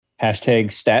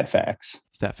Hashtag stat facts.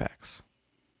 Stat facts.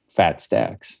 Fat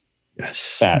stacks. Yes.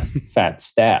 Fat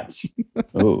stats.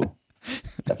 Ooh,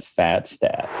 it's a fat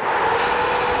stat.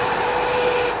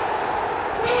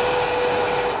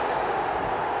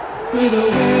 We're the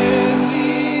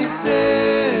Windy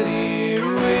City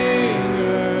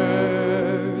Wingers.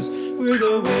 We're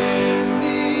the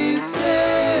Windy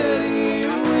City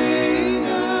Wingers.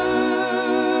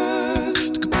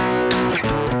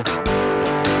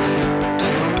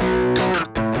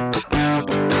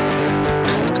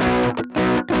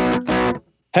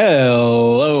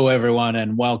 Hello, everyone,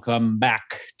 and welcome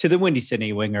back to the Windy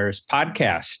City Wingers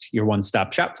podcast, your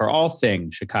one-stop shop for all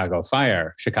things Chicago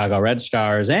Fire, Chicago Red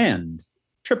Stars, and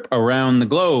trip around the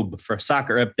globe for a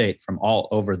soccer update from all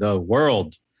over the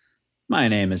world. My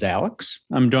name is Alex.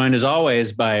 I'm joined, as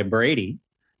always, by Brady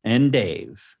and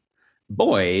Dave.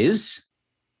 Boys,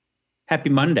 happy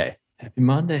Monday. Happy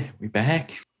Monday. We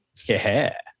back.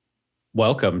 Yeah.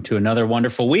 Welcome to another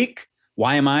wonderful week.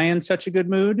 Why am I in such a good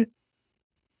mood?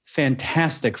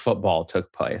 Fantastic football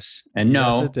took place. And no,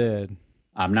 Yes, it did.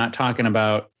 I'm not talking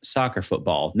about soccer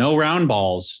football. No round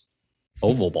balls,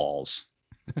 oval balls.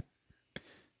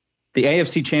 The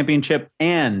AFC Championship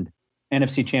and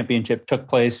NFC Championship took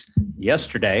place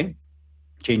yesterday,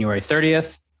 January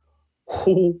 30th.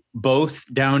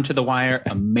 Both down to the wire.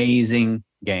 Amazing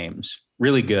games.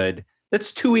 Really good.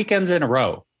 That's 2 weekends in a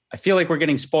row. I feel like we're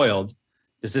getting spoiled.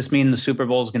 Does this mean the Super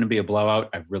Bowl is going to be a blowout?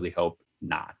 I really hope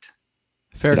not.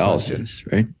 Fair It always question. is,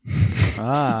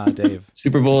 right? Dave.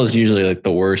 Super Bowl is usually like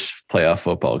the worst playoff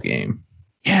football game.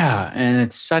 Yeah, and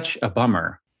it's such a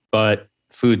bummer, but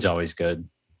food's always good.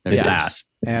 There's It that. is.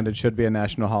 And it should be a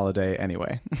national holiday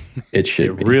anyway. It should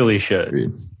It be. really should.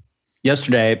 Agreed.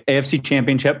 Yesterday, AFC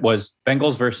Championship was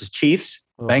Bengals versus Chiefs.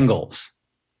 Ugh. Bengals.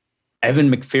 Evan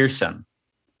McPherson,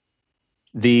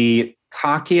 the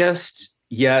cockiest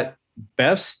yet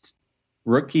best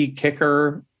rookie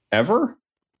kicker ever.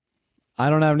 I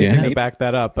don't have anything Yeah. to back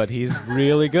that up, but he's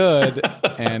really good.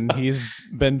 And he's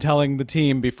been telling the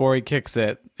team before he kicks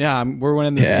it, we're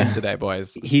winning this Yeah. game today,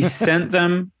 boys. He sent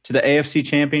them to the AFC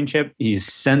Championship. He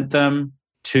sent them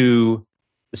to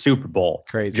the Super Bowl.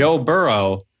 Crazy. Joe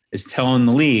Burrow is telling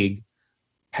the league,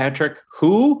 Patrick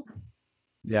who?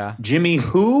 Yeah. Jimmy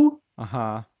who?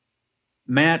 Uh-huh.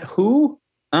 Matt who?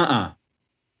 Tom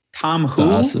It's who?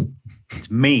 awesome. It's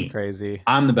me. Crazy.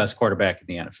 I'm the best quarterback in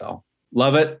the NFL.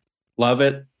 Love it. Love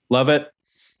it. Love it.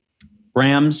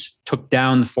 Rams took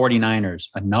down the 49ers.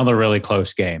 Another really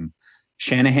close game.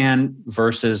 Shanahan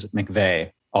versus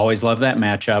McVay. Always love that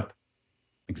matchup.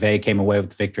 McVay came away with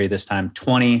the victory this time,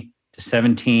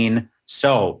 20-17.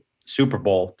 So Super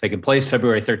Bowl taking place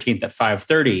February 13th at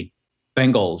 5:30.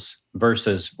 Bengals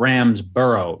versus Rams.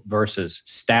 Burrow versus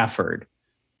Stafford.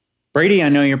 Brady, I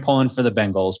know you're pulling for the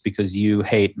Bengals because you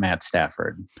hate Matt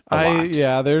Stafford a lot.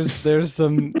 There's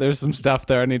some stuff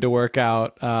there I need to work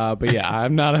out. But yeah,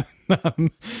 I'm not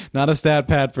a Stat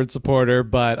Padford supporter,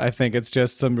 but I think it's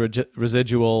just some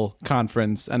residual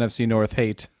conference NFC North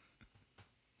hate.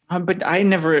 But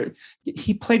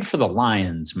he played for the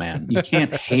Lions, man. You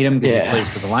can't hate him because he Yeah. plays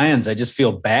for the Lions. I just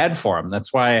feel bad for him.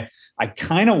 That's why I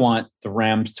kind of want the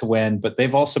Rams to win, but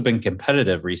they've also been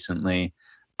competitive recently.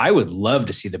 I would love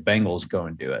to see the Bengals go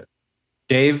and do it.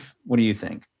 Dave, what do you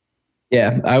think?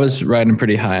 Yeah, I was riding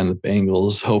pretty high on the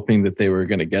Bengals, hoping that they were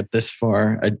going to get this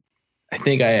far. I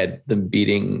think I had them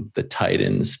beating the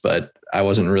Titans, but I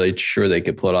wasn't really sure they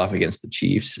could pull it off against the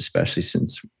Chiefs, especially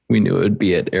since we knew it would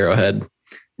be at Arrowhead.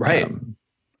 Right.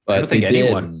 But I don't think they did.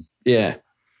 anyone. Yeah.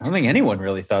 I don't think anyone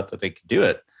really thought that they could do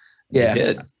it. Yeah. They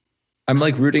did. I'm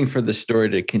like rooting for the story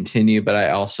to continue, but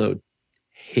I also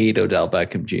hate Odell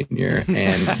Beckham Jr.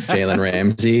 and Jalen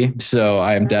Ramsey. So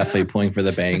I'm definitely pulling for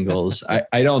the Bengals.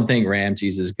 I don't think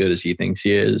Ramsey's as good as he thinks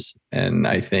he is. And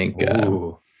I think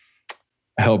Ooh.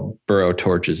 I hope Burrow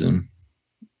torches him.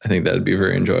 I think that'd be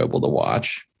very enjoyable to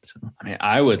watch. So, I mean,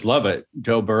 I would love it.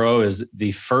 Joe Burrow is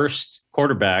the first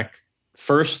quarterback,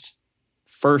 first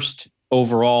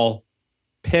overall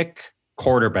pick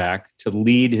quarterback to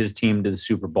lead his team to the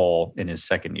Super Bowl in his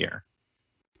second year.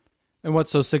 And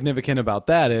what's so significant about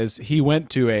that is he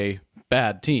went to a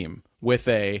bad team with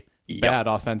a bad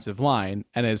offensive line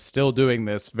and is still doing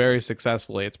this very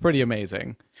successfully. It's pretty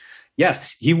amazing.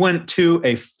 Yes, he went to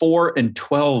a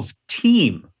 4-12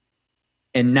 team,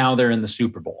 and now they're in the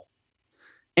Super Bowl.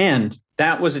 And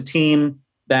that was a team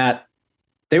that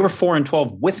they were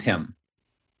 4-12 with him,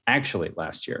 actually,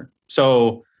 last year.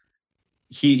 So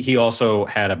he also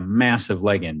had a massive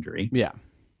leg injury. Yeah.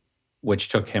 Which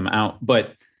took him out.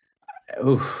 But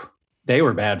they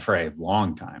were bad for a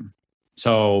long time.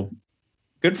 So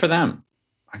good for them.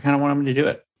 I kind of want them to do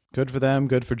it. Good for them.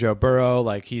 Good for Joe Burrow.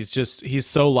 Like he's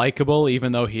so likable,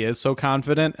 even though he is so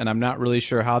confident. And I'm not really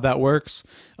sure how that works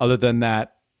other than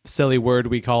that silly word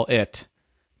we call it,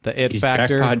 the it He's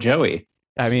factor. Jackpot Joey.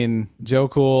 I mean, Joe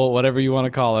Cool, whatever you want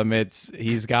to call him,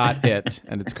 he's got it,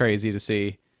 and it's crazy to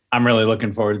see. I'm really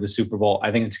looking forward to the Super Bowl.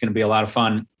 I think it's going to be a lot of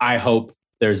fun. I hope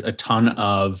there's a ton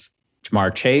of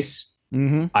Jamar Chase.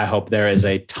 Mm-hmm. I hope there is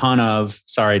a ton of,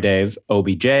 sorry, Dave,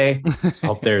 OBJ. I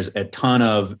hope there's a ton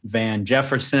of Van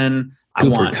Jefferson. I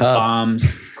Cooper want Kupp.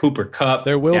 bombs. Cooper Kupp.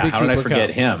 There will be How did I Cooper forget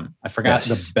Kupp. him? I forgot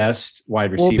Yes. the best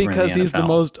wide Well, receiver because in the he's the NFL.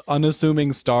 most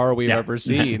unassuming star we've ever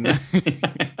seen.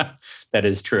 That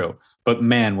is true. But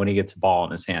man, when he gets a ball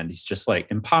in his hand, he's just like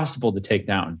impossible to take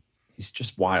down. He's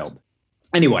just wild.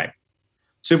 Anyway,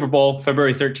 Super Bowl,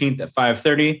 February 13th at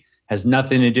 5:30. Has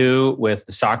nothing to do with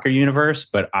the soccer universe,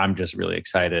 but I'm just really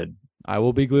excited. I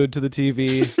will be glued to the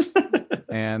TV.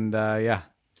 And yeah.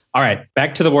 All right,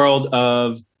 back to the world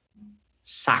of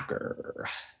soccer.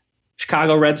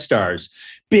 Chicago Red Stars.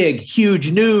 Big,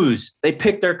 huge news. They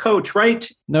picked their coach,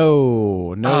 right?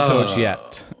 No coach Oh.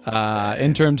 yet.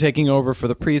 Interim taking over for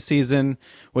the preseason,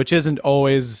 which isn't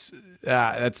always,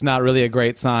 that's not really a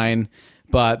great sign.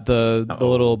 But the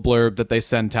little blurb that they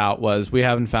sent out was, we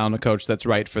haven't found a coach that's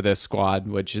right for this squad,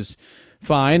 which is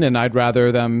fine. And I'd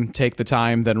rather them take the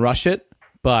time than rush it.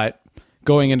 But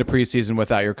going into preseason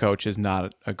without your coach is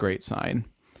not a great sign.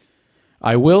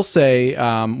 I will say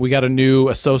we got a new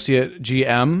associate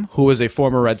GM who is a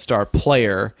former Red Star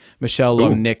player, Michelle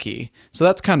Lomnicki. So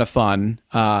that's kind of fun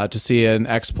to see an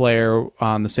ex-player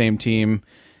on the same team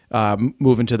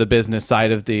move into the business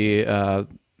side of the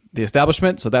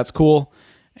establishment. So that's cool.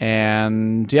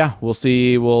 And yeah, we'll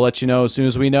see. We'll let you know as soon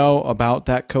as we know about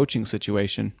that coaching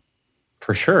situation.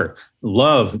 For sure.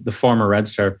 Love the former Red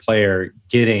Star player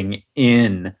getting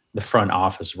in the front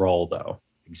office role, though,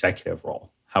 executive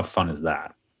role. How fun is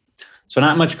that? So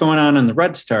not much going on in the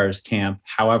Red Stars camp.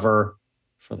 However,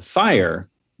 for the Fire,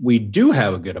 we do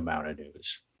have a good amount of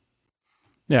news.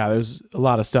 Yeah, there's a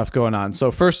lot of stuff going on.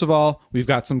 So first of all, we've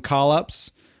got some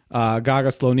call-ups. Gaga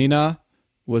Slonina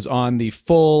was on the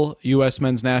full U.S.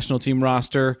 men's national team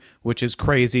roster, which is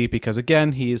crazy because,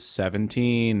 again, he's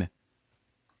 17.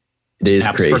 It is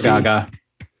Snaps crazy. for Gaga.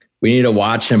 We need to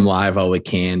watch him live while we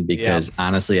can because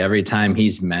honestly, every time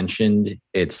he's mentioned,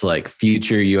 it's like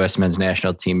future U.S. men's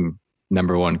national team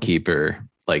 #1 keeper.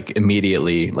 Like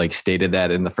immediately, like stated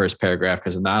that in the first paragraph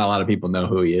because not a lot of people know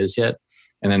who he is yet,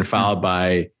 and then followed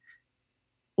by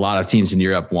a lot of teams in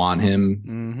Europe want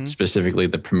him, specifically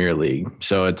the Premier League.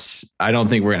 So I don't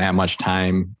think we're gonna have much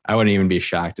time. I wouldn't even be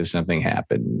shocked if something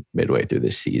happened midway through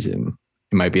this season.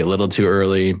 It might be a little too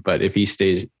early, but if he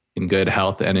stays in good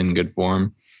health and in good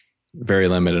form, very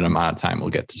limited amount of time we'll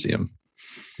get to see him.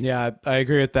 Yeah, I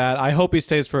agree with that. I hope he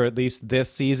stays for at least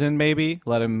this season, maybe.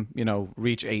 Let him,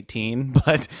 reach 18.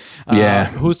 But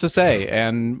who's to say?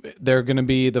 And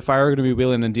the Fire are going to be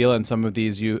wheeling and dealing some of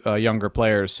these younger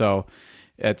players. So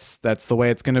that's the way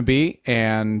it's going to be.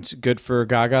 And good for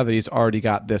Gaga that he's already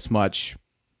got this much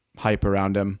hype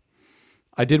around him.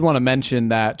 I did want to mention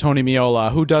that Tony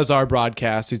Miola, who does our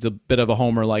broadcast, he's a bit of a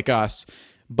homer like us,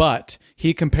 but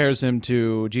he compares him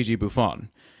to Gigi Buffon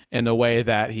in a way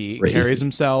that he carries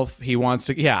himself. He wants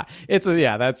to,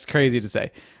 that's crazy to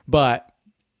say, but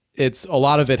a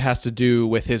lot of it has to do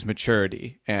with his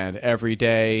maturity, and every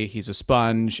day he's a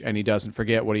sponge and he doesn't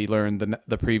forget what he learned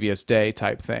the previous day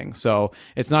type thing. So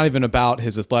it's not even about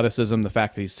his athleticism, the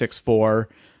fact that he's 6'4".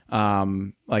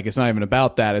 It's not even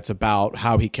about that. It's about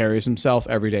how he carries himself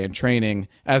every day in training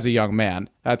as a young man.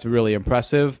 That's really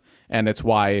impressive. And it's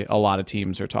why a lot of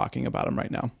teams are talking about him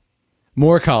right now.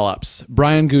 More call-ups.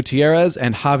 Brian Gutierrez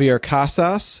and Javier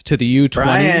Casas to the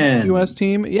U20 U.S.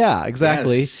 team. Yeah,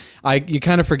 exactly. Yes. You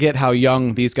kind of forget how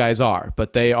young these guys are,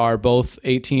 but they are both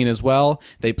 18 as well.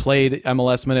 They played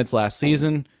MLS minutes last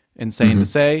season. Insane to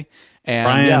say. And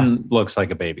Brian looks like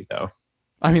a baby, though.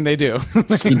 I mean, they do.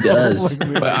 He does.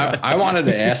 But I wanted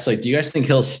to ask, do you guys think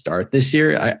he'll start this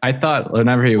year? I thought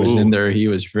whenever he was in there, he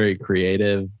was very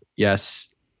creative. Yes,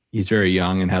 he's very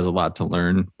young and has a lot to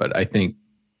learn, but I think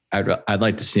I'd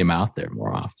like to see him out there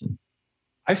more often.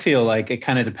 I feel like it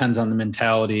kind of depends on the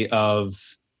mentality of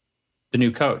the new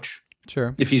coach.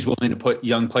 Sure. If he's willing to put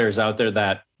young players out there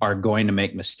that are going to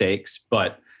make mistakes,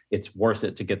 but it's worth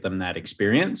it to get them that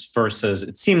experience versus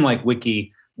it seemed like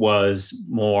Wiki was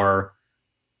more,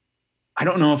 I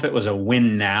don't know if it was a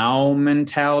win now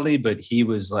mentality, but he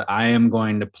was like, I am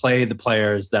going to play the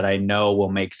players that I know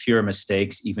will make fewer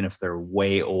mistakes, even if they're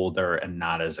way older and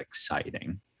not as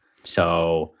exciting.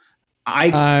 So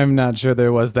I'm not sure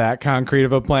there was that concrete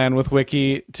of a plan with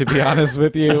Wiki, to be honest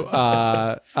with you.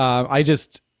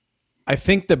 I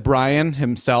think that Brian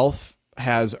himself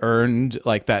has earned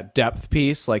like that depth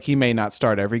piece. Like he may not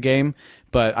start every game,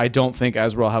 but I don't think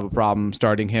Ezra will have a problem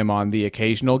starting him on the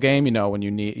occasional game. When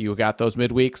you got those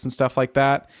midweeks and stuff like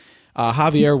that.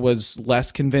 Javier was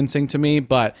less convincing to me,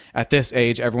 but at this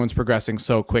age, everyone's progressing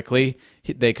so quickly.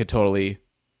 We could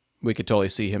totally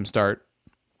see him start.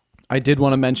 I did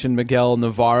want to mention Miguel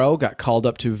Navarro got called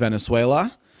up to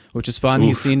Venezuela, which is fun. Oof.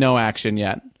 He's seen no action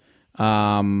yet.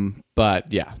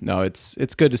 But yeah, no,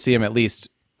 it's good to see him at least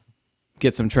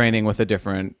get some training with a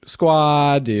different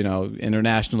squad,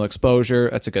 international exposure.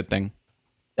 That's a good thing.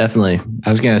 Definitely.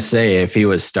 I was going to say, if he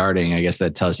was starting, I guess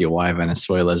that tells you why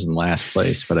Venezuela's in last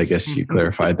place, but I guess you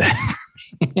clarified that.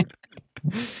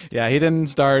 Yeah, he didn't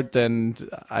start, and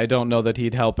I don't know that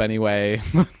he'd help anyway.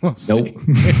 We'll see.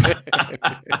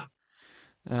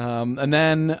 And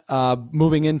then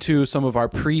moving into some of our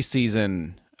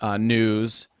preseason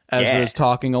news, Ezra's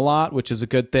talking a lot, which is a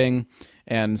good thing.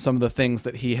 And some of the things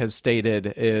that he has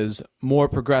stated is more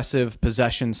progressive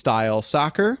possession style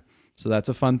soccer. So that's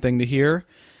a fun thing to hear.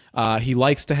 He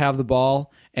likes to have the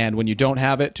ball, and when you don't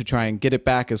have it, to try and get it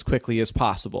back as quickly as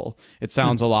possible. It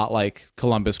sounds a lot like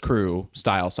Columbus Crew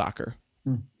style soccer.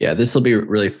 Yeah, this will be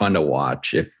really fun to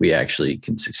watch if we actually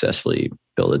can successfully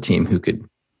build a team who could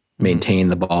maintain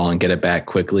the ball and get it back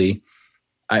quickly.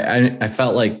 I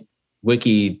felt like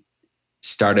Wiki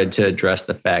started to address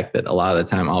the fact that a lot of the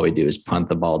time all we do is punt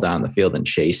the ball down the field and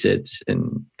chase it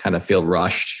and kind of feel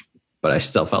rushed. But I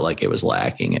still felt like it was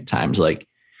lacking at times. Like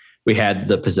we had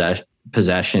the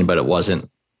possession, but it wasn't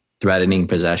threatening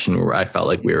possession where I felt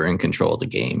like we were in control of the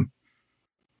game.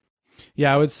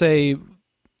 Yeah, I would say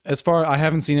I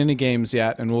haven't seen any games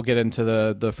yet, and we'll get into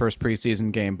the first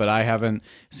preseason game, but I haven't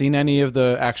seen any of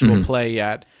the actual play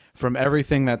yet. From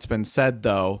everything that's been said,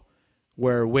 though,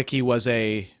 where Wiki was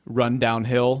a run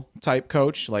downhill type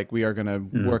coach, like we are going to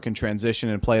work in transition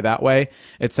and play that way.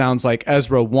 It sounds like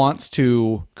Ezra wants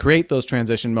to create those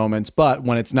transition moments, but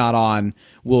when it's not on,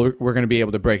 we're going to be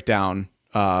able to break down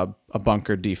a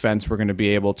bunkered defense. We're going to be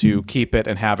able to keep it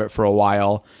and have it for a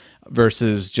while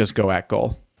versus just go at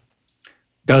goal.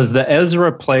 Does the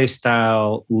Ezra play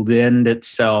style lend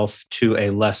itself to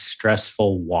a less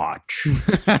stressful watch?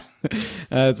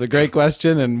 That's a great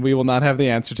question, and we will not have the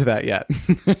answer to that yet.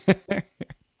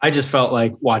 I just felt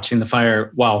like watching the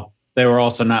Fire, well, they were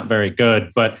also not very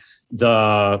good, but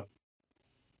the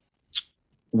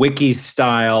Wiki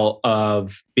style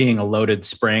of being a loaded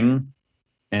spring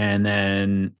and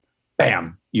then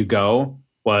bam, you go,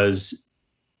 was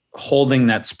holding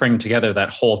that spring together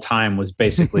that whole time, was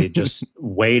basically just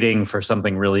waiting for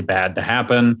something really bad to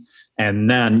happen. And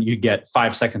then you get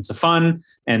 5 seconds of fun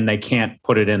and they can't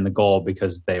put it in the goal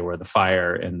because they were the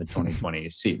Fire in the 2020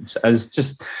 season. So it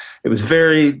was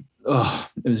very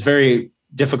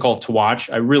difficult to watch.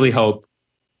 I really hope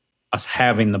us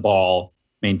having the ball,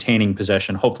 maintaining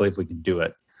possession, hopefully if we can do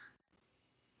it,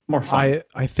 more fun.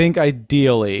 I think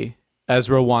ideally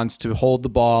Ezra wants to hold the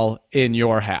ball in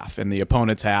your half, in the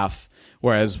opponent's half,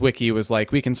 whereas Wiki was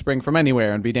like, we can spring from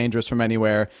anywhere and be dangerous from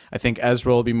anywhere. I think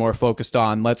Ezra will be more focused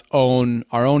on let's own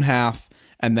our own half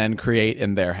and then create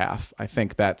in their half. I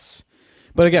think that's...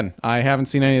 But again, I haven't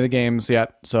seen any of the games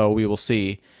yet, so we will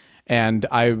see. And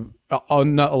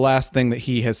the last thing that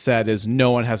he has said is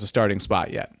no one has a starting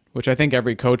spot yet, which I think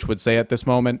every coach would say at this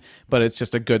moment, but it's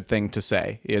just a good thing to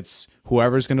say. It's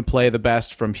whoever's going to play the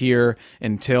best from here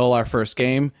until our first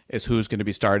game is who's going to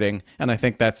be starting, and I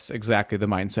think that's exactly the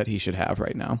mindset he should have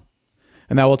right now.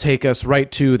 And that will take us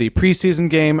right to the preseason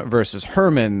game versus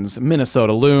Herman's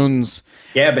Minnesota Loons.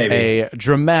 Yeah, baby. A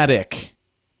dramatic,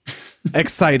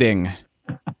 exciting,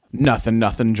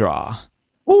 nothing draw.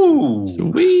 Ooh,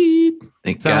 sweet.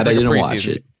 Thank God I didn't watch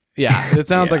it. Yeah, it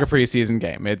sounds like a preseason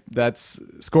game. That's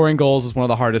scoring goals is one of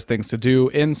the hardest things to do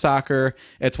in soccer.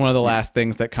 It's one of the last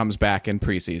things that comes back in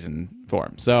preseason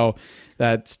form. So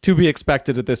that's to be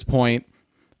expected at this point.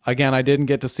 Again, I didn't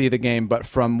get to see the game, but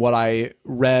from what I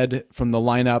read from the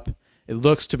lineup, it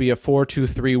looks to be a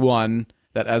 4-2-3-1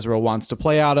 that Ezra wants to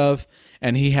play out of,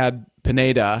 and he had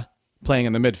Pineda playing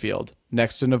in the midfield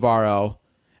next to Navarro,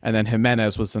 and then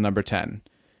Jimenez was the number 10.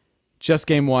 Just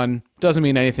game one, doesn't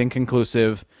mean anything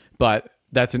conclusive, but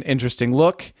that's an interesting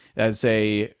look as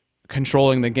a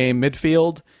controlling the game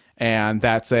midfield, and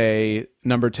that's a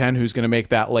number 10 who's going to make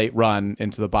that late run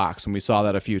into the box, and we saw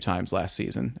that a few times last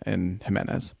season in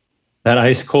Jimenez. That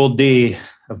ice-cold D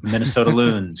of Minnesota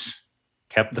Loons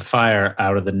kept the Fire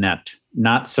out of the net.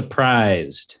 Not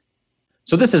surprised.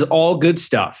 So this is all good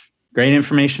stuff. Great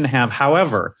information to have.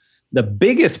 However, the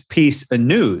biggest piece of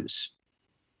news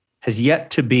has yet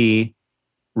to be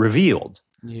revealed.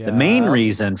 Yeah. The main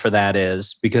reason for that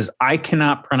is because I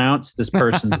cannot pronounce this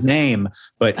person's name,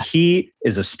 but he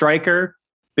is a striker.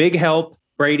 Big help.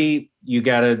 Brady, you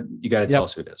gotta tell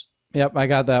us who it is. Yep, I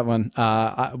got that one.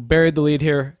 I buried the lead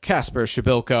here. Kasper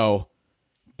Shibilko.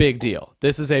 Big deal.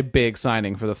 This is a big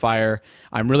signing for the Fire.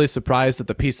 I'm really surprised at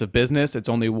the piece of business. It's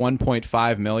only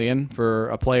 $1.5 million for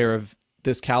a player of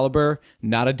this caliber,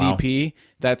 not a DP. Wow.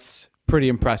 That's pretty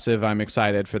impressive. I'm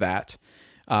excited for that.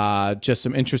 Just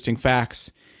some interesting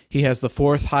facts. He has the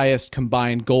 4th highest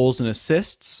combined goals and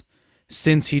assists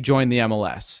since he joined the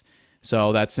MLS.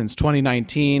 So that's since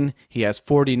 2019. He has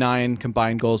 49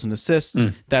 combined goals and assists.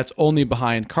 That's only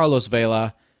behind Carlos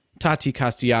Vela, Tati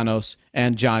Castellanos,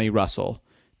 and Johnny Russell.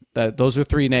 Those are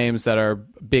 3 names that are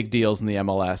big deals in the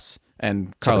MLS,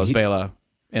 and Carlos Vela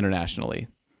internationally.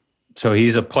 So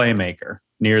he's a playmaker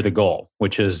near the goal,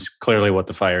 which is clearly what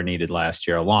the Fire needed last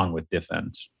year, along with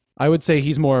defense. I would say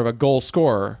he's more of a goal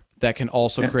scorer that can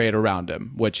also create around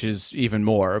him, which is even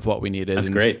more of what we needed. That's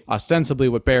great. Ostensibly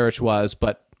what Baric was,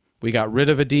 but we got rid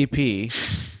of a DP,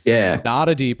 not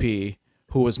a DP,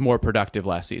 who was more productive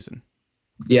last season.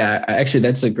 Yeah, actually,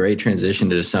 that's a great transition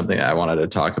to something I wanted to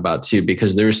talk about too,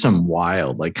 because there's some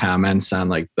wild comments on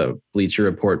the Bleacher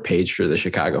Report page for the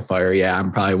Chicago Fire. Yeah,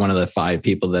 I'm probably one of the 5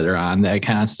 people that are on that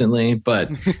constantly,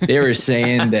 but they were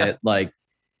saying that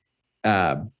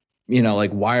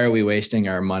why are we wasting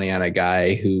our money on a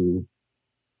guy who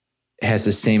has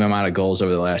the same amount of goals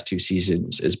over the last 2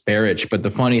 seasons as Baric? But the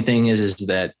funny thing is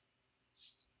that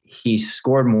he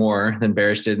scored more than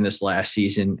Baric did in this last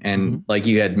season. And like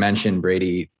you had mentioned,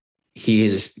 Brady,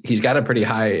 he's got a pretty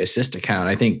high assist account.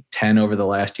 I think 10 over the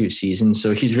last 2 seasons.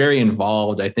 So he's very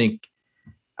involved. I don't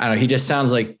know. He just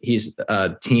sounds like he's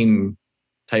a team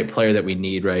type player that we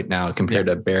need right now compared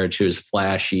to Baric, who's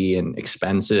flashy and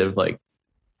expensive.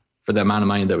 For the amount of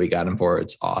money that we got him for,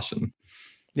 it's awesome.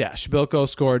 Yeah, Shibilko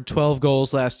scored 12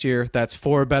 goals last year. That's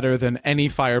 4 better than any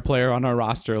Fire player on our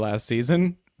roster last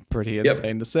season. Pretty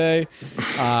insane to say.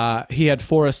 He had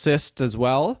 4 assists as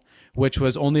well, which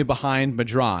was only behind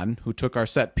Madron, who took our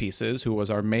set pieces, who was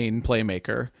our main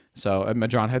playmaker. So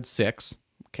Madron had 6.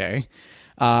 Okay.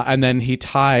 And then he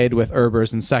tied with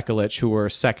Urbers and Sekulic, who were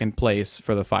second place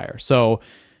for the Fire. So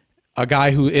a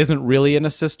guy who isn't really an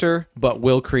assister, but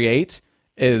will create,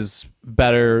 is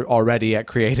better already at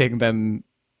creating than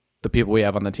the people we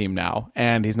have on the team now.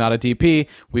 And he's not a DP.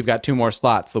 We've got 2 more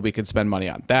slots that we could spend money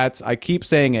on. I keep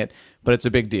saying it, but it's a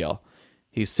big deal.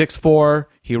 He's 6'4".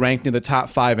 He ranked near the top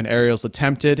 5 in aerials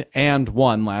attempted and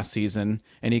won last season.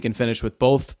 And he can finish with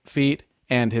both feet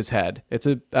and his head.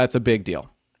 That's a big deal.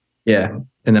 Yeah.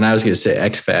 And then I was going to say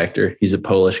X Factor. He's a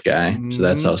Polish guy. So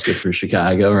that sounds good for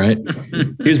Chicago, right?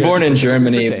 He was born in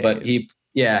Germany, but he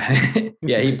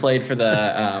played for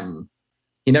the,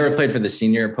 he never played for the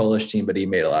senior Polish team, but he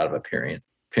made a lot of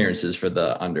appearances for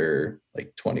the under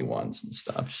 21s and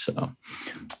stuff. So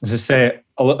I was to say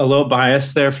a little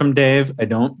bias there from Dave. I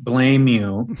don't blame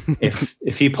you.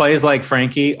 If he plays like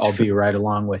Frankie, I'll be right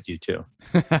along with you too.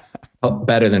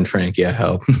 Better than Frankie, I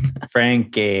hope.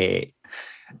 Frankie.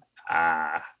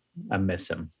 I miss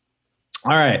him.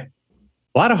 All right.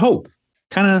 A lot of hope.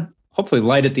 Kind of hopefully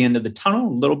light at the end of the tunnel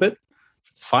a little bit.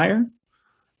 Fire.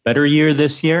 Better year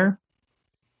this year.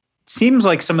 Seems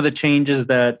like some of the changes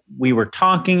that we were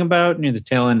talking about near the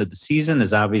tail end of the season,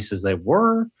 as obvious as they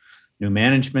were, new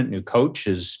management, new coach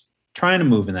is trying to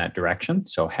move in that direction.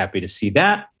 So happy to see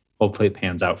that. Hopefully it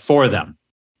pans out for them.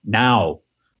 Now,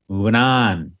 moving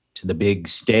on to the big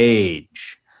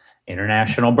stage.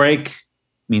 International break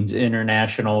means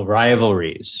international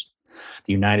rivalries.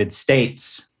 The United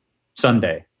States,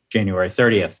 Sunday, January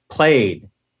 30th, played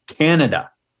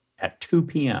Canada at 2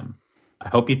 p.m. I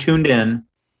hope you tuned in.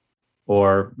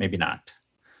 Or maybe not.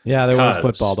 Yeah, there was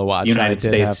football to watch. United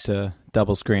States have to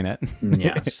double screen it.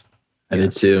 Yes. I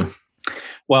did too.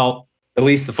 Well, at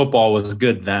least the football was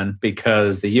good then,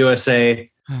 because the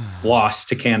USA lost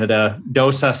to Canada.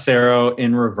 2-0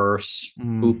 in reverse.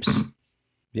 Oops.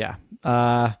 Yeah.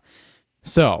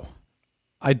 So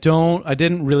I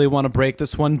didn't really want to break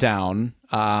this one down.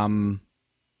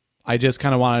 I just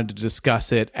kind of wanted to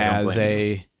discuss it as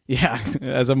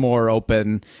a more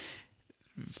open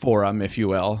forum, if you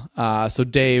will. So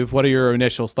Dave, what are your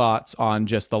initial thoughts on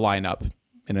just the lineup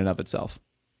in and of itself?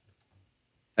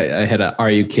 I had a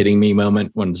 "Are you kidding me?"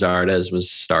 moment when Zardes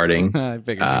was starting. I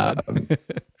figured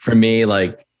for me,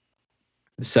 the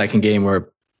second game where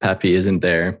Pepe isn't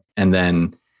there, and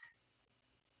then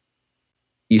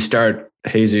you start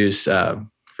Jesus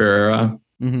Ferreira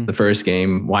the first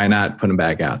game. Why not put him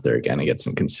back out there again and get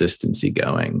some consistency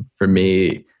going? For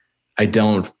me, I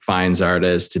don't find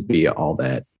Zardes to be all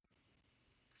that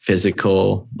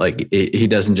physical. Like he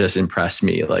doesn't just impress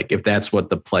me. Like if that's what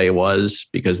the play was,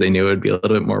 because they knew it would be a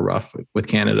little bit more rough with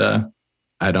Canada,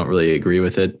 I don't really agree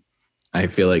with it. I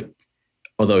feel like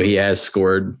although he has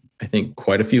scored, I think,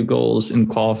 quite a few goals in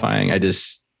qualifying,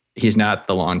 he's not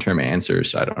the long-term answer.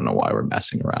 So I don't know why we're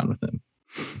messing around with him.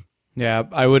 Yeah,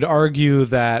 I would argue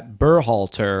that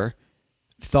Berhalter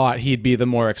thought he'd be the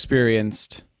more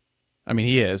experienced. I mean,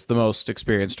 he is the most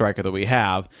experienced striker that we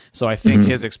have. So I think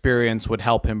his experience would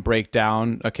help him break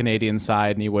down a Canadian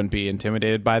side and he wouldn't be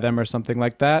intimidated by them or something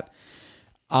like that.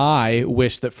 I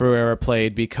wish that Ferreira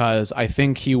played because I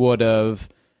think he would have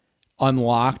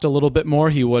unlocked a little bit more.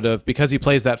 He would have, because he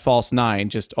plays that false nine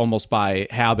just almost by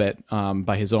habit,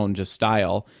 by his own just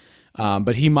style.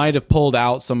 But he might have pulled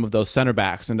out some of those center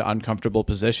backs into uncomfortable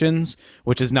positions,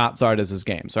 which is not Zardes'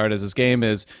 game. Zardes' game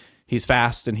is he's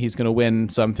fast and he's going to win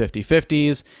some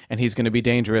 50-50s and he's going to be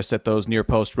dangerous at those near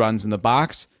post runs in the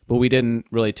box. But we didn't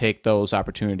really take those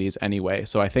opportunities anyway.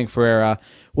 So I think Ferreira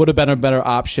would have been a better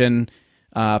option.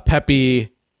 Pepe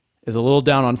is a little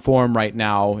down on form right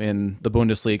now in the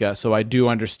Bundesliga, so I do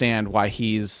understand why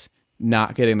he's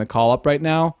not getting the call up right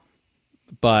now.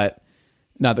 But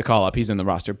not the call up, he's in the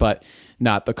roster, but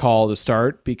not the call to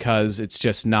start because it's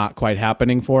just not quite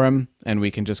happening for him, and we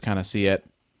can just kind of see it.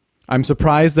 I'm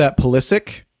surprised that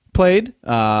Pulisic played.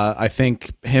 I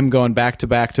think him going back to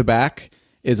back to back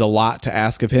is a lot to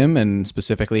ask of him, and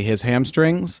specifically his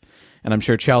hamstrings. And I'm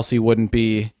sure Chelsea wouldn't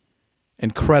be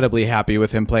incredibly happy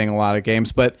with him playing a lot of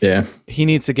games, but yeah, he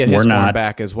needs to get his form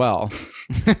back as well.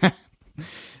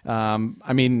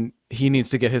 I mean, he needs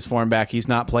to get his form back. He's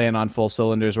not playing on full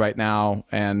cylinders right now,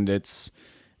 and it's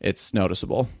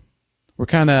noticeable. We're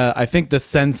I think the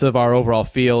sense of our overall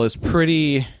feel is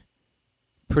pretty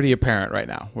apparent right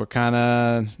now. We're kind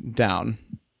of down.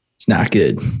 It's not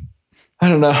good. I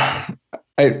don't know.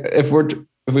 If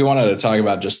we wanted to talk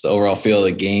about just the overall feel of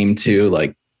the game too,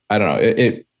 like, I don't know,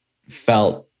 it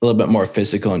felt a little bit more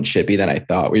physical and chippy than I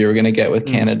thought we were going to get with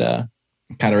Canada.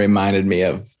 It kind of reminded me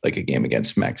of like a game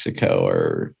against Mexico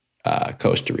or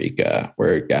Costa Rica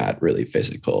where it got really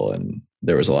physical and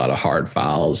there was a lot of hard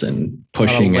fouls and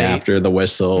pushing after the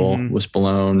whistle was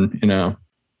blown,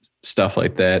 stuff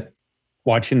like that.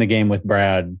 Watching the game with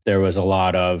Brad, there was a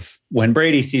lot of when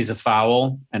Brady sees a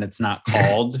foul and it's not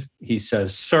called, he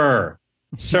says, sir,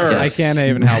 yes. I can't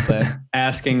even help it.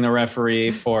 Asking the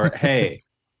referee for, hey,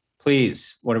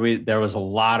 please, there was a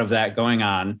lot of that going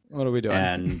on. What are we doing?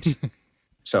 And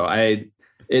so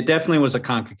it definitely was a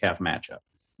CONCACAF matchup.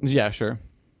 Yeah, sure.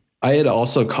 I had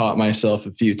also caught myself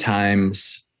a few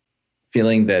times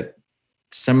feeling that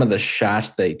some of the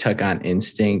shots they took on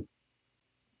instinct,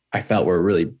 I felt were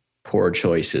really poor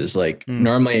choices. Like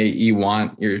normally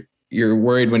you're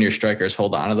worried when your strikers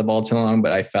hold on to the ball too long,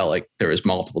 but I felt like there was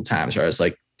multiple times where I was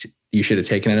like, you should have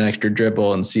taken an extra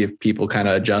dribble and see if people kind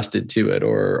of adjusted to it,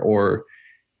 or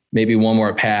maybe one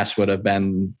more pass would have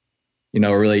been,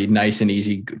 a really nice and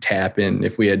easy tap in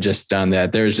if we had just done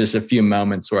that. There was just a few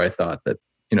moments where I thought that,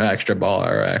 extra ball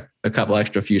or a couple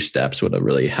extra few steps would have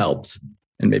really helped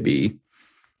and maybe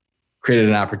created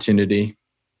an opportunity.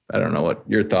 I don't know what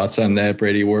your thoughts on that,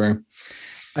 Brady, were.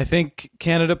 I think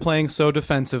Canada playing so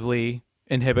defensively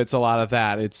inhibits a lot of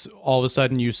that. It's all of a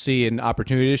sudden you see an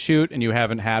opportunity to shoot and you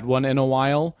haven't had one in a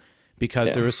while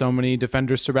because there were so many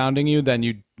defenders surrounding you. Then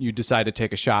you decide to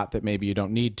take a shot that maybe you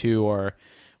don't need to, or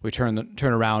we turn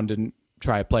around and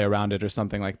try to play around it or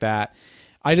something like that.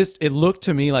 It looked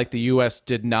to me like the U.S.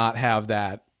 did not have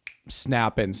that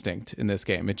snap instinct in this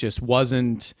game. It just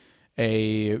wasn't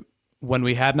when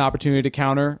we had an opportunity to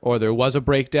counter or there was a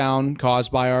breakdown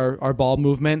caused by our ball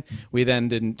movement, we then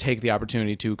didn't take the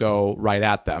opportunity to go right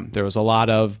at them. There was a lot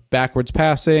of backwards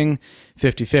passing,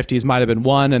 50-50s might have been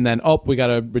one, and then, we got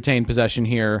to retain possession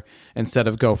here instead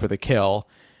of go for the kill.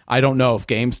 I don't know if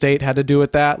game state had to do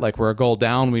with that. Like, we're a goal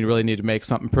down, we really need to make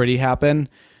something pretty happen.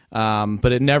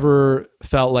 But it never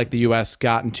felt like the U.S.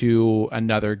 got into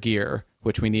another gear,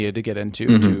 which we needed to get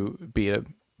into to be a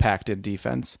packed-in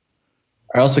defense.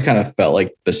 I also kind of felt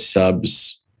like the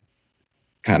subs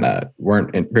kind of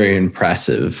weren't very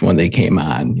impressive when they came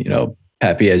on.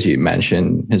 Pepe, as you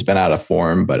mentioned, has been out of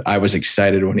form, but I was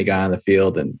excited when he got on the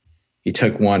field and he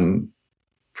took one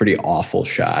pretty awful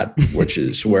shot, which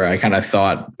is where I kind of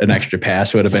thought an extra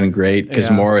pass would have been great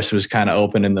because Morris was kind of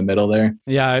open in the middle there.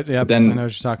 Yeah. Then, I know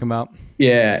what you're talking about.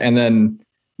 Yeah. And then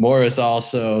Morris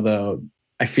also, though,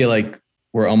 I feel like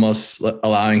we're almost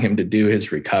allowing him to do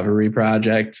his recovery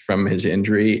project from his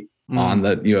injury on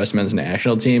the U.S. men's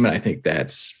national team. And I think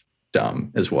that's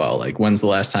dumb as well. Like, when's the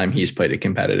last time he's played a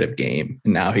competitive game?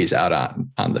 And now he's out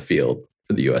on the field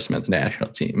for the U.S. men's national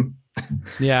team.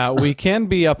 Yeah, we can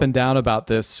be up and down about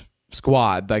this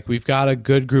squad. Like, we've got a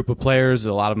good group of players.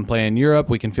 A lot of them play in Europe.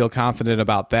 We can feel confident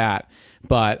about that.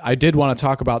 But I did want to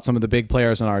talk about some of the big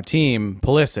players on our team.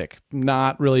 Pulisic,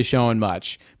 not really showing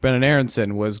much. Brennan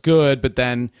Aronson was good, but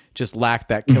then just lacked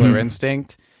that killer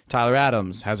instinct. Tyler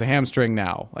Adams has a hamstring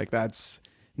now. Like, that's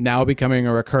now becoming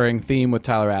a recurring theme with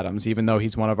Tyler Adams, even though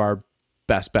he's one of our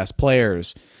best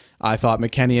players. I thought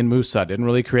McKennie and Musa didn't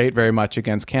really create very much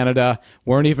against Canada,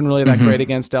 weren't even really that great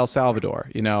against El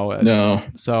Salvador, No.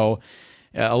 So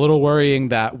a little worrying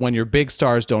that when your big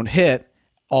stars don't hit,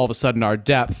 all of a sudden our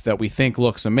depth that we think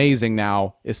looks amazing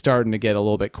now is starting to get a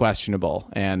little bit questionable.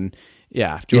 And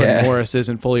yeah, if Jordan Morris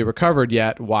isn't fully recovered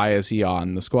yet, why is he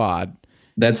on the squad?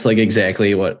 That's like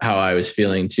exactly how I was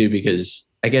feeling too, because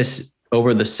I guess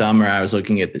over the summer I was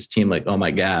looking at this team like, oh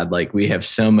my God, like we have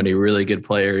so many really good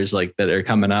players like that are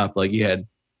coming up. Like you had,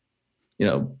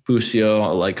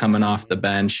 Busio like coming off the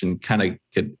bench and kind of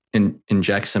could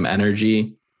inject some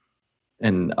energy,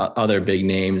 and other big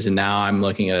names. And now I'm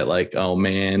looking at it like, oh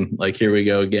man, like here we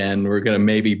go again. We're going to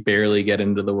maybe barely get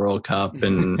into the World Cup.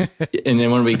 And then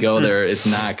when we go there, it's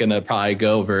not going to probably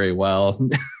go very well.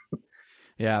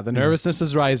 Yeah, the nervousness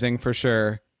is rising for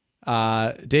sure.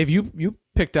 Dave, you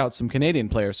picked out some Canadian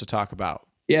players to talk about.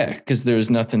 Yeah, because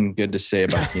there's nothing good to say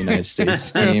about the United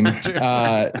States team.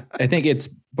 I think it's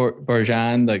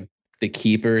Borjan, the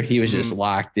keeper. He was just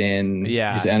locked in.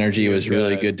 Yeah, his energy was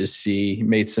really good to see. He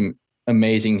made some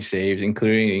amazing saves,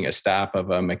 including a stop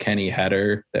of a McKennie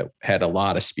header that had a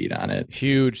lot of speed on it.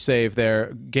 Huge save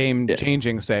there,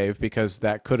 game-changing save, because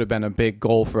that could have been a big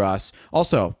goal for us.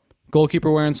 Also,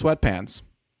 goalkeeper wearing sweatpants.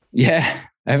 Yeah,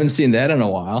 I haven't seen that in a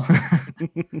while,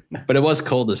 but it was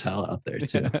cold as hell out there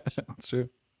too. That's true.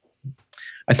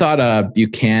 I thought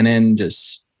Buchanan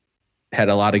just had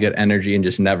a lot of good energy and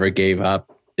just never gave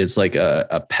up. It's like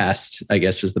a pest, I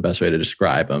guess was the best way to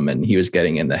describe him. And he was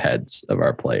getting in the heads of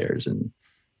our players and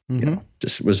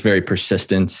just was very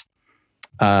persistent.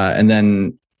 And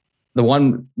then the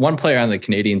one player on the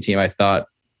Canadian team, I thought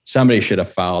somebody should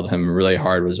have fouled him really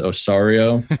hard, was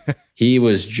Osorio. He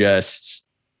was just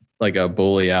like a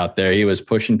bully out there. He was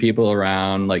pushing people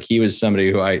around. Like he was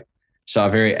somebody who I saw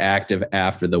very active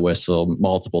after the whistle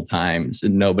multiple times,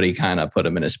 and nobody kind of put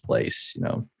him in his place.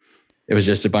 It was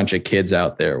just a bunch of kids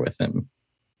out there with him.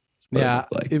 Yeah.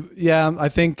 I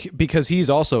think because he's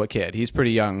also a kid, he's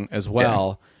pretty young as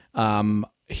well. Yeah.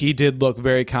 He did look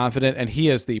very confident, and he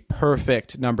is the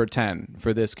perfect number 10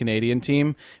 for this Canadian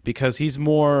team because he's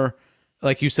more,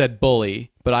 like you said,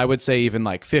 bully, but I would say even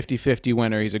like 50-50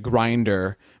 winner. He's a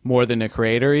grinder more than a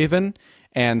creator even.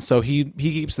 And so he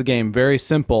keeps the game very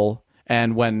simple.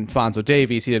 And when Fonzo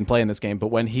Davies, he didn't play in this game, but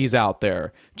when he's out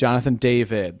there, Jonathan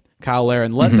David, Kyle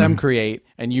Larin, let them create,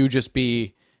 and you just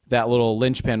be that little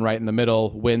linchpin right in the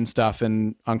middle, win stuff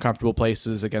in uncomfortable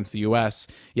places against the U.S.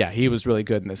 Yeah, he was really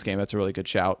good in this game. That's a really good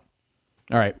shout.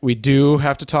 All right, we do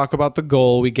have to talk about the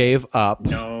goal we gave up.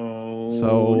 No.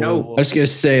 I was going to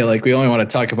say, like, we only want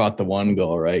to talk about the one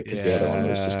goal, right? Because the other one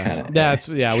was just kind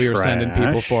of... we were sending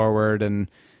people forward, and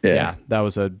that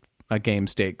was a game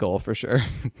state goal for sure.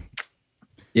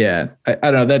 Yeah, I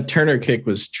don't know. That Turner kick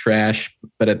was trash,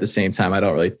 but at the same time, I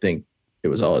don't really think it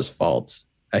was all his fault.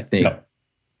 I think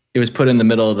it was put in the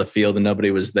middle of the field and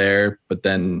nobody was there, but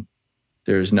then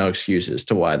there's no excuses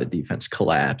to why the defense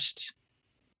collapsed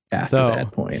after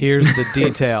that point. Here's the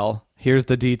detail.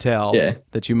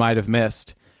 That you might have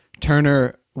missed.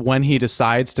 Turner, when he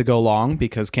decides to go long,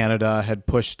 because Canada had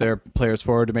pushed their players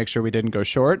forward to make sure we didn't go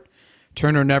short,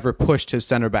 Turner never pushed his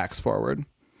center backs forward.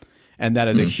 And that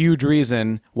is a huge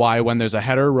reason why when there's a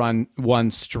header run one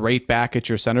straight back at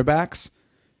your center backs,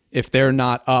 if they're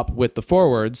not up with the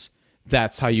forwards,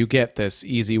 that's how you get this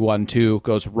easy 1-2,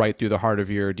 goes right through the heart of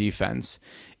your defense.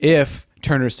 If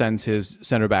Turner sends his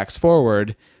center backs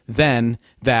forward, then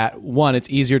that, one, it's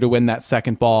easier to win that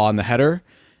second ball on the header.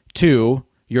 Two,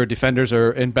 your defenders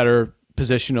are in better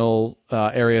positional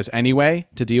areas anyway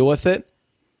to deal with it.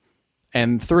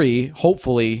 And three,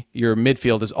 hopefully your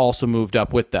midfield is also moved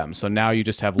up with them. So now you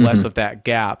just have less of that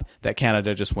gap that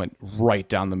Canada just went right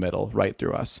down the middle, right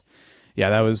through us. Yeah,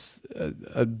 that was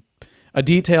a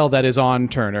detail that is on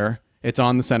Turner. It's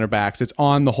on the center backs. It's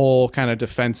on the whole kind of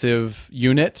defensive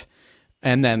unit.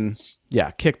 And then,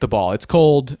 kick the ball. It's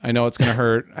cold. I know it's going to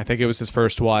hurt. I think it was his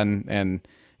first one. And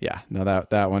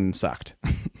that one sucked.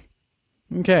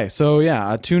 Okay, so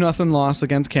a 2-0 loss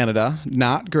against Canada.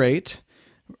 Not great.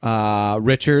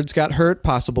 Richards got hurt,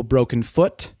 possible broken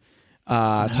foot.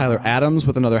 Tyler Adams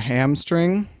with another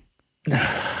hamstring.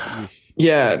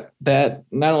 Yeah, that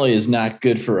not only is not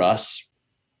good for us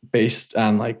based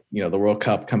on the World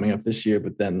Cup coming up this year,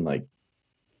 but then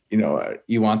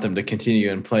you want them to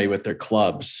continue and play with their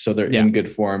clubs so they're in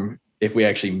good form. If we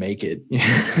actually make it,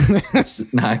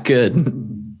 it's not good.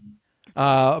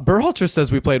 Berhalter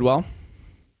says we played well.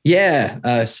 Yeah.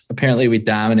 Apparently we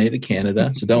dominated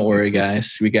Canada. So don't worry,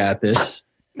 guys. We got this.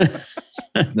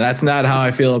 That's not how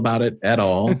I feel about it at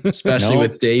all, especially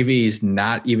with Davies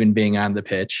not even being on the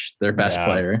pitch, their best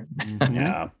player.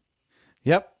 Yeah.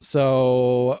 Yep.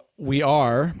 So we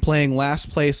are playing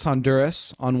last place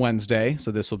Honduras on Wednesday.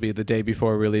 So this will be the day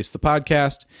before we release the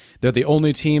podcast. They're the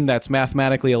only team that's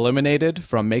mathematically eliminated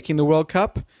from making the World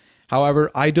Cup. However,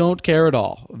 I don't care at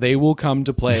all. They will come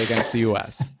to play against the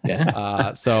U.S.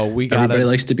 So we got everybody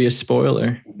likes to be a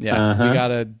spoiler. Yeah, we got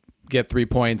to get 3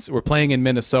 points. We're playing in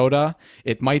Minnesota.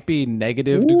 It might be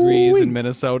negative degrees in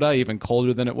Minnesota, even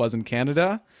colder than it was in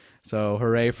Canada. So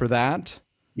hooray for that.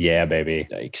 Yeah, baby.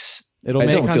 Yikes. I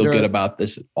don't feel good about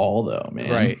this at all, though,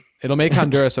 man. Right. It'll make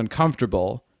Honduras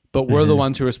uncomfortable, but we're the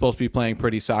ones who are supposed to be playing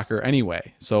pretty soccer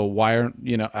anyway. So why aren't,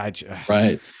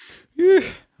 Right.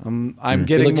 I'm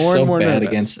getting more and more bad nervous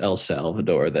against El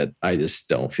Salvador that I just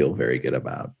don't feel very good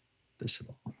about this at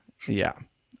all. Yeah.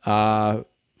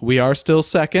 We are still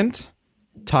second,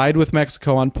 tied with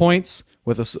Mexico on points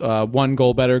with a 1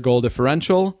 goal better goal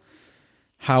differential.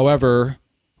 However,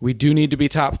 we do need to be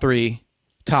top 3.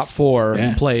 Top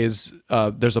 4 plays,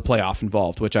 there's a playoff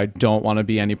involved, which I don't want to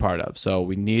be any part of. So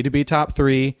we need to be top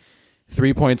 3.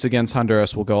 3 points against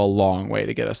Honduras will go a long way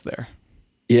to get us there.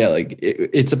 Yeah, like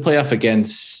it's a playoff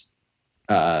against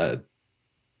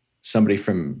somebody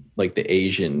from like the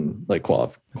Asian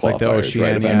qualifiers, like the Oceania,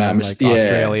 right? If I'm not mistaken,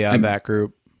 Australia, that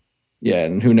group. Yeah,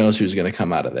 and who knows who's going to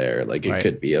come out of there? Like it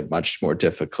could be a much more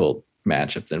difficult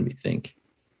matchup than we think.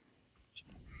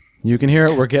 You can hear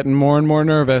it. We're getting more and more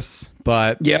nervous,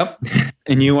 but yep.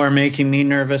 And you are making me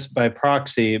nervous by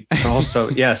proxy. Also,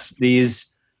 yes,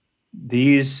 these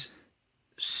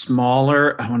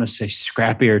smaller, I want to say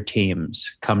scrappier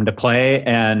teams come to play,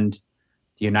 and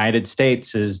the United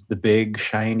States is the big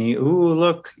shiny, ooh,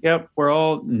 look, yep,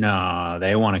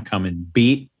 they want to come and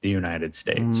beat the United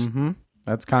States. Mm-hmm.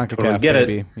 That's CONCACAF, totally get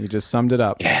baby. it. You just summed it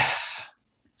up. Yeah.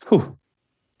 Whew. All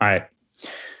right.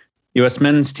 U.S.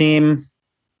 men's team,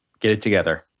 get it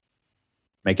together.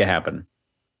 Make it happen.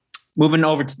 Moving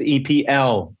over to the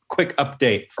EPL. Quick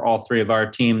update for all 3 of our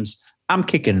teams. I'm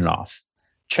kicking it off.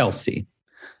 Chelsea.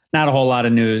 Not a whole lot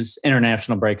of news.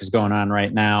 International break is going on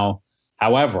right now.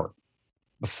 However,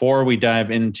 before we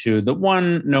dive into the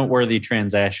one noteworthy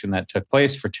transaction that took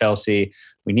place for Chelsea,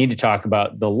 we need to talk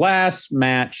about the last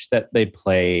match that they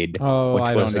played, which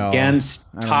was against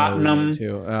Tottenham.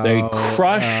 They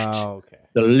crushed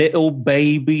the little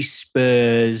baby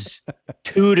Spurs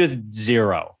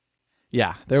 2-0.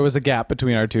 Yeah, there was a gap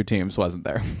between our 2 teams, wasn't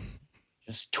there?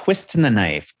 Just twisting the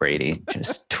knife, Brady.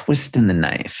 Just twisting the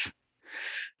knife.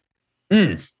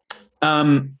 The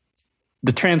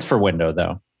transfer window,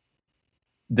 though.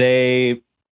 They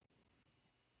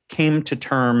came to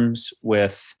terms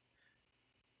with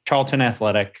Charlton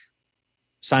Athletic,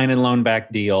 sign and loan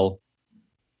back deal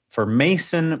for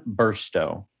Mason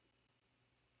Burstow.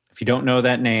 If you don't know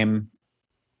that name,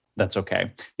 that's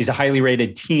okay. He's a highly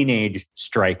rated teenage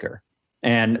striker.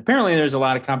 And apparently there's a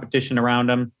lot of competition around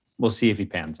him. We'll see if he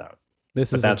pans out.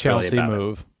 This is a Chelsea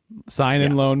move. Sign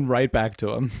and loan right back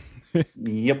to him.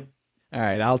 Yep. All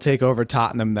right, I'll take over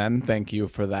Tottenham then. Thank you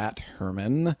for that,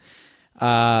 Herman.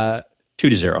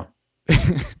 2-0.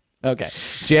 Okay.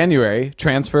 January,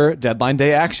 transfer deadline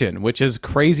day action, which is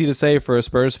crazy to say for a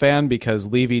Spurs fan because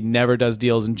Levy never does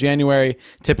deals in January.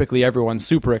 Typically, everyone's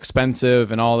super expensive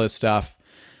and all this stuff.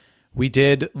 We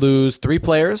did lose 3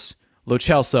 players. Lo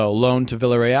Celso loaned to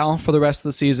Villarreal for the rest of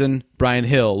the season. Brian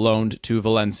Hill loaned to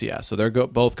Valencia. So they're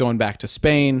both going back to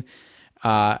Spain.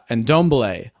 And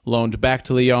Ndombele loaned back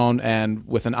to Lyon and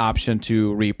with an option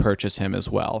to repurchase him as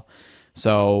well.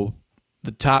 So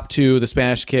the top 2, the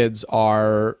Spanish kids,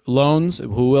 are loans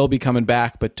who will be coming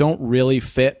back, but don't really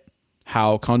fit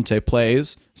how Conte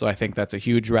plays. So I think that's a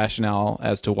huge rationale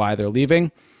as to why they're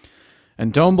leaving.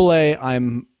 And Ndombele,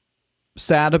 I'm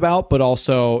sad about, but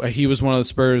also he was one of the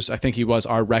Spurs, I think he was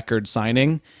our record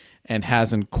signing and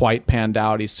hasn't quite panned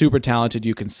out. He's super talented.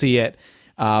 You can see it.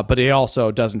 But he also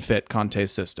doesn't fit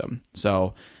Conte's system.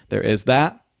 So there is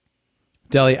that.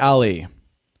 Dele Alli,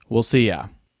 we'll see ya.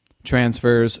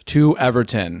 Transfers to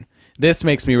Everton. This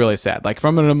makes me really sad. Like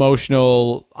from an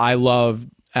emotional, I love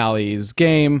Ali's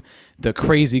game. The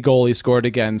crazy goal he scored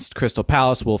against Crystal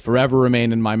Palace will forever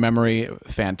remain in my memory.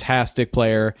 Fantastic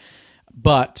player,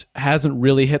 but hasn't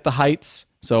really hit the heights.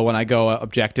 So when I go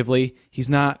objectively, he's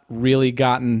not really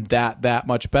gotten that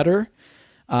much better.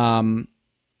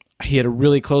 He had a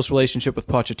really close relationship with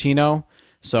Pochettino,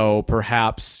 So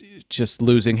perhaps just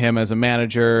losing him as a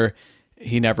manager,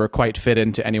 he never quite fit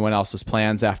into anyone else's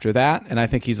plans after that. And I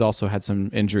think he's also had some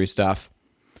injury stuff.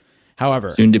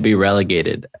 However, soon to be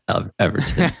relegated,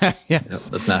 Everton.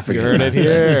 yes, Let's not you forget. heard it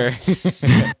here.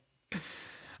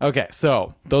 Okay,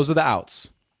 so those are the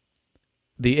outs.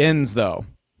 The ins, though,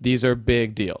 these are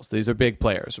big deals. These are big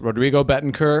players. Rodrigo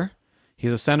Betancourt,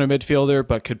 he's a center midfielder,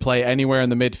 but could play anywhere in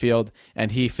the midfield,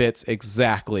 and he fits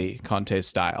exactly Conte's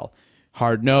style.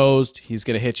 Hard-nosed, he's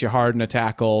going to hit you hard in a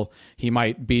tackle. He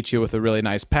might beat you with a really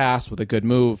nice pass, with a good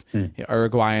move.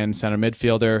 Uruguayan center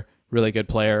midfielder, really good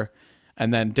player.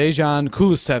 And then Dejan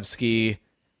Kulusevski,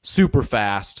 super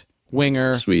fast,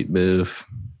 winger. Sweet move.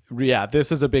 Yeah,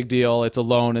 this is a big deal. It's a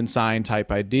loan and sign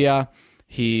type idea.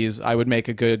 I would make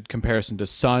a good comparison to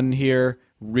Son here.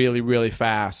 Really, really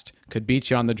fast. Could beat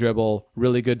you on the dribble.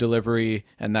 Really good delivery.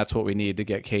 And that's what we need to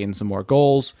get Kane some more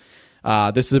goals.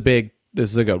 This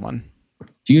is a good one.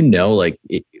 Do you know, like,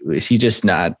 is he just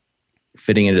not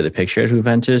fitting into the picture at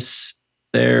Juventus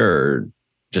there, or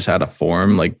just out of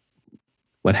form? Like,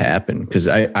 what happened? Because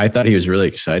I thought he was really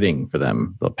exciting for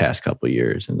them the past couple of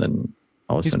years, and then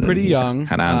all of a sudden pretty young,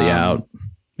 kind of on the out.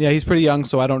 Yeah, he's pretty young,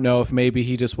 so I don't know if maybe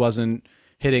he just wasn't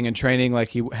hitting and training like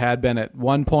he had been at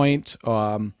one point.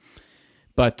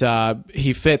 But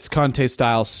he fits Conte's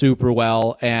style super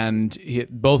well, and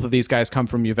both of these guys come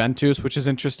from Juventus, which is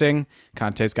interesting.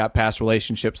 Conte's got past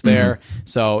relationships there,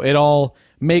 so it all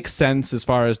makes sense as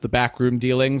far as the backroom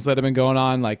dealings that have been going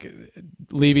on. Like,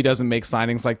 Levy doesn't make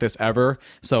signings like this ever,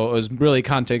 so it was really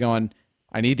Conte going,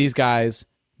 I need these guys.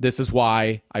 This is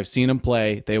why. I've seen them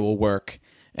play. They will work,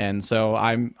 and so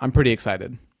I'm pretty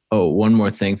excited. Oh, one more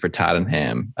thing for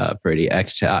Tottenham, Brady,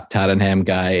 ex-Tottenham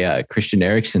guy, Christian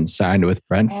Eriksen signed with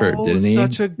Brentford, didn't he?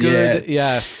 Such a good,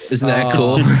 yes. Isn't that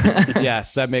cool?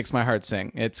 Yes, that makes my heart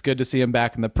sing. It's good to see him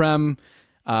back in the Prem.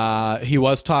 He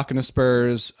was talking to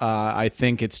Spurs. I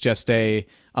think it's just a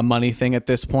money thing at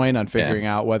this point on figuring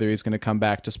out whether he's going to come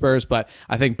back to Spurs. But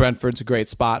I think Brentford's a great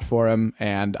spot for him,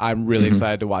 and I'm really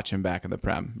excited to watch him back in the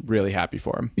Prem. Really happy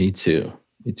for him. Me too.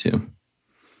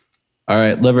 All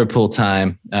right, Liverpool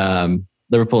time.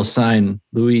 Liverpool signed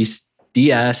Luis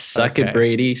Diaz. Suck it,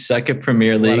 Brady. Suck it,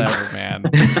 Premier League. Whatever, man.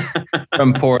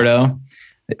 From Porto.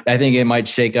 I think it might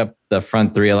shake up the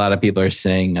front three. A lot of people are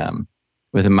saying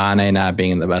with Mane not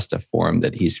being in the best of form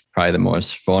that he's probably the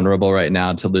most vulnerable right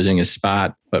now to losing his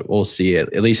spot. But we'll see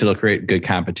it. At least it'll create good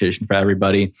competition for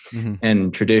everybody.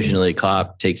 And traditionally,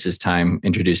 Klopp takes his time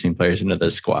introducing players into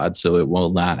the squad, so it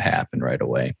will not happen right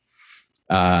away.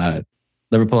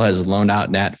 Liverpool has loaned out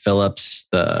Nat Phillips,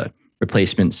 the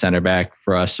replacement center back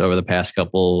for us over the past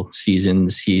couple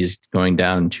seasons. He's going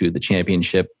down to the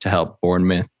Championship to help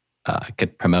Bournemouth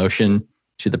get promotion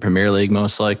to the Premier League,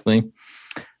 most likely.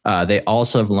 They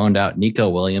also have loaned out Nico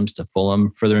Williams to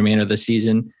Fulham for the remainder of the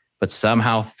season, but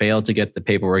somehow failed to get the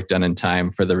paperwork done in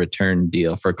time for the return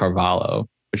deal for Carvalho,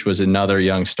 which was another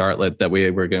young startlet that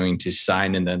we were going to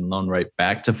sign and then loan right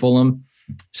back to Fulham.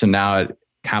 So now it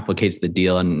complicates the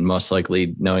deal, and most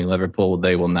likely, knowing Liverpool,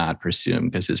 they will not pursue him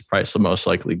because his price will most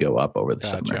likely go up over the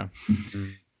summer.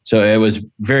 So it was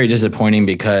very disappointing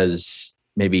because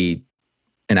maybe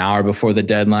an hour before the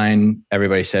deadline,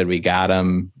 everybody said we got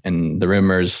him, and the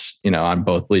rumors, on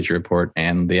both Bleacher Report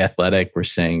and The Athletic were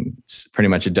saying it's pretty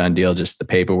much a done deal, just the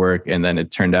paperwork. And then it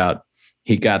turned out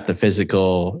he got the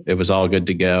physical, it was all good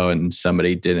to go, and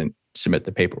somebody didn't submit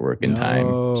the paperwork in time.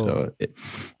 So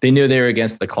they knew they were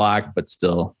against the clock, but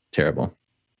still terrible.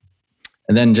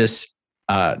 And then just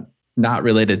not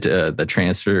related to the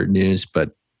transfer news,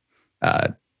 but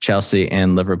Chelsea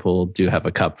and Liverpool do have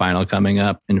a cup final coming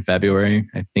up in February.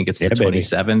 I think it's the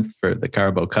 27th for the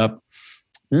Carabao Cup.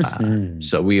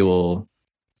 So we will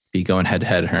be going head to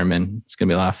head, Herman. It's going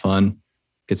to be a lot of fun.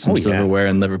 Get some silverware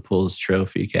in Liverpool's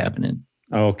trophy cabinet.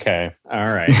 Okay.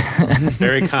 All right.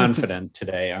 Very confident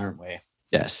today, aren't we?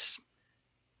 Yes.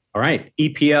 All right.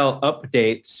 EPL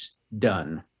updates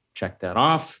done. Check that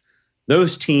off.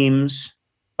 Those teams,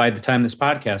 by the time this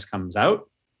podcast comes out,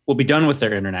 will be done with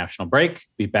their international break,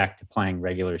 be back to playing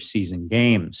regular season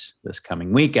games this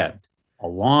coming weekend.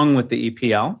 Along with the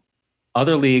EPL,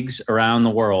 other leagues around the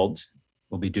world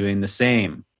will be doing the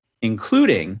same,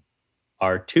 including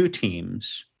our two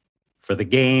teams for the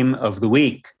game of the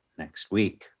week next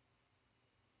week,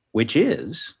 which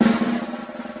is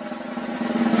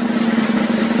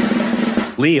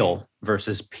Lille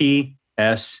versus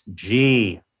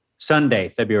PSG, Sunday,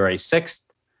 February 6th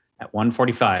at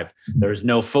 1:45. There's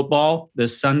no football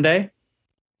this Sunday,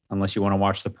 unless you want to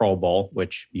watch the Pro Bowl,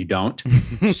 which you don't.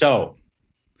 So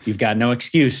you've got no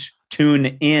excuse. Tune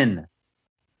in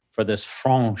for this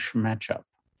Franche matchup.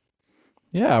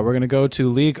 Yeah, we're going to go to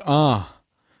Ligue 1,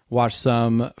 watch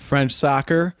some French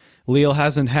soccer. Lille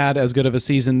hasn't had as good of a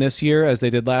season this year as they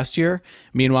did last year.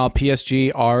 Meanwhile,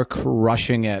 PSG are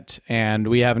crushing it, and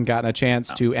we haven't gotten a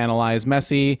chance to analyze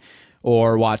Messi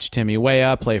or watch Timmy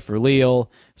Weah play for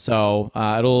Lille. So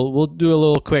we'll do a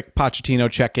little quick Pochettino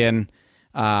check-in,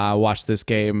 watch this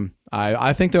game.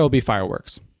 I think there will be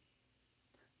fireworks.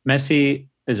 Messi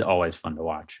is always fun to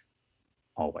watch.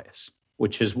 Always.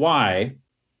 Which is why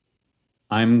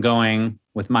I'm going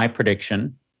with my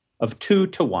prediction of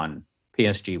 2-1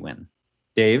 PSG win.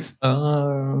 Dave?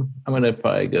 I'm going to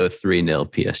probably go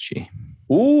 3-0 PSG.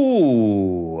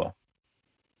 Ooh.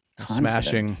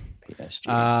 Smashing.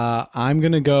 PSG. I'm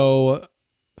going to go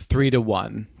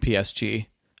 3-1 PSG.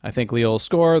 I think Lille will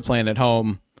score, playing at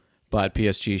home, but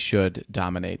PSG should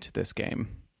dominate this game.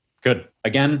 Good.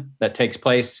 Again, that takes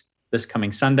place this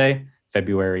coming Sunday,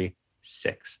 February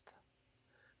 6th.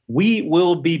 We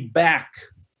will be back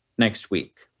next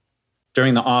week.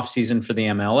 During the off season for the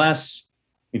MLS,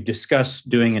 we've discussed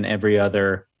doing an every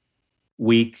other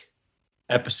week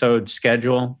episode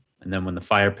schedule. And then when the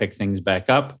Fire pick things back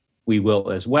up, we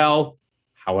will as well.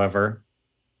 However,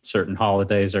 certain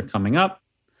holidays are coming up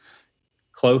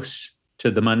close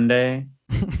to the Monday,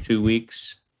 2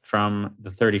 weeks from the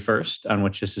 31st, on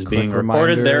which this is being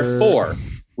recorded. Reminder. Therefore,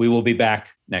 we will be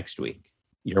back next week.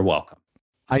 You're welcome.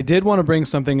 I did want to bring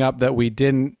something up that we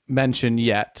didn't mention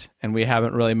yet, and we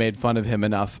haven't really made fun of him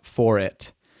enough for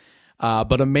it.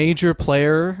 But a major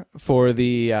player for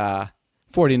the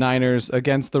 49ers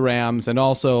against the Rams, and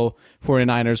also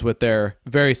 49ers with their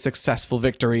very successful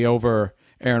victory over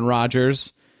Aaron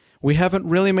Rodgers. We haven't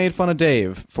really made fun of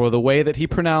Dave for the way that he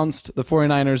pronounced the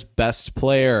 49ers' best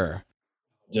player.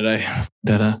 Did I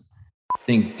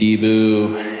think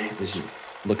Debo is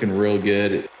looking real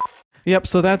good? Yep,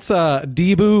 so that's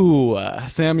Deebo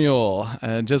Samuel.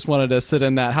 Just wanted to sit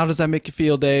in that. How does that make you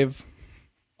feel, Dave?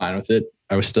 Fine with it.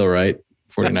 I was still right.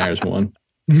 49ers won.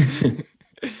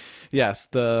 Yes,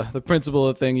 the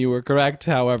principle thing, you were correct.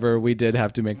 However, we did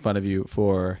have to make fun of you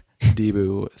for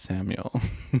Deebo Samuel.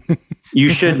 You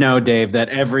should know, Dave, that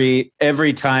every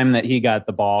time that he got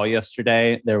the ball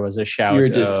yesterday, there was a shout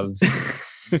of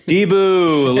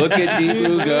Deebo, look at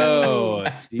Deebo go.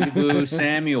 Deebo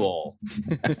Samuel.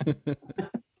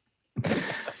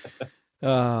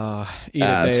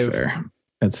 That's Dave. Fair.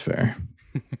 That's fair.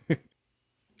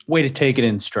 Way to take it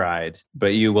in stride,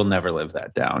 but you will never live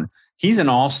that down. He's an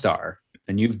all-star,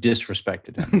 and you've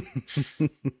disrespected him.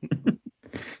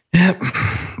 Yep,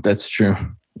 that's true.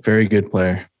 Very good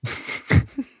player.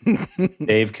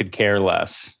 Dave could care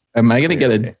less. Am I going to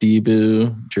get a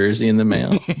Deebo jersey in the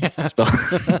mail? Yes.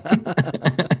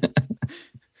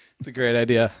 It's a great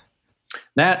idea.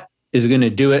 That is going to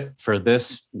do it for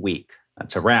this week.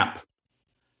 That's a wrap.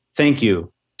 Thank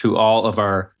you to all of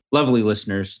our lovely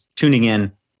listeners tuning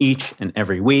in each and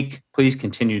every week. Please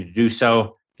continue to do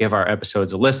so. Give our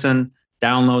episodes a listen.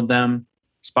 Download them.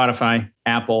 Spotify,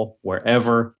 Apple,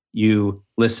 wherever you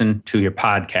listen to your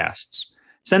podcasts.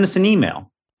 Send us an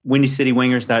email.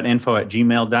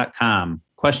 windycitywingers.info@gmail.com.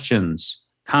 Questions,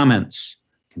 comments,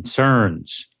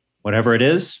 concerns, whatever it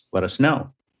is, let us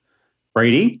know.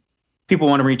 Brady, people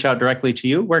want to reach out directly to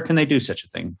you. Where can they do such a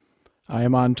thing? I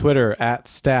am on Twitter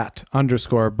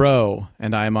 @stat_bro,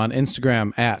 and I am on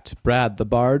Instagram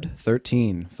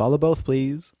 @BradTheBard13. Follow both,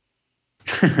 please.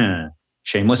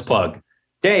 Shameless plug.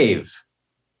 Dave,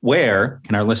 where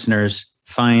can our listeners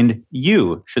find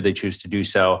you, should they choose to do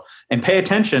so? And pay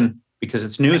attention, because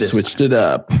it's new this Switched time. it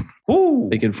up. Woo.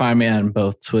 They can find me on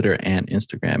both Twitter and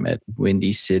Instagram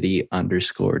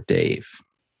 @WindyCity_Dave.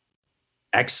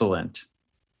 Excellent.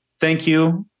 Thank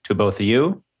you to both of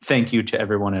you. Thank you to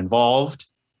everyone involved.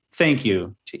 Thank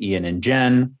you to Ian and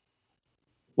Jen.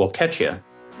 We'll catch you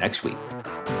next week.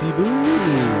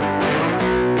 Deebo.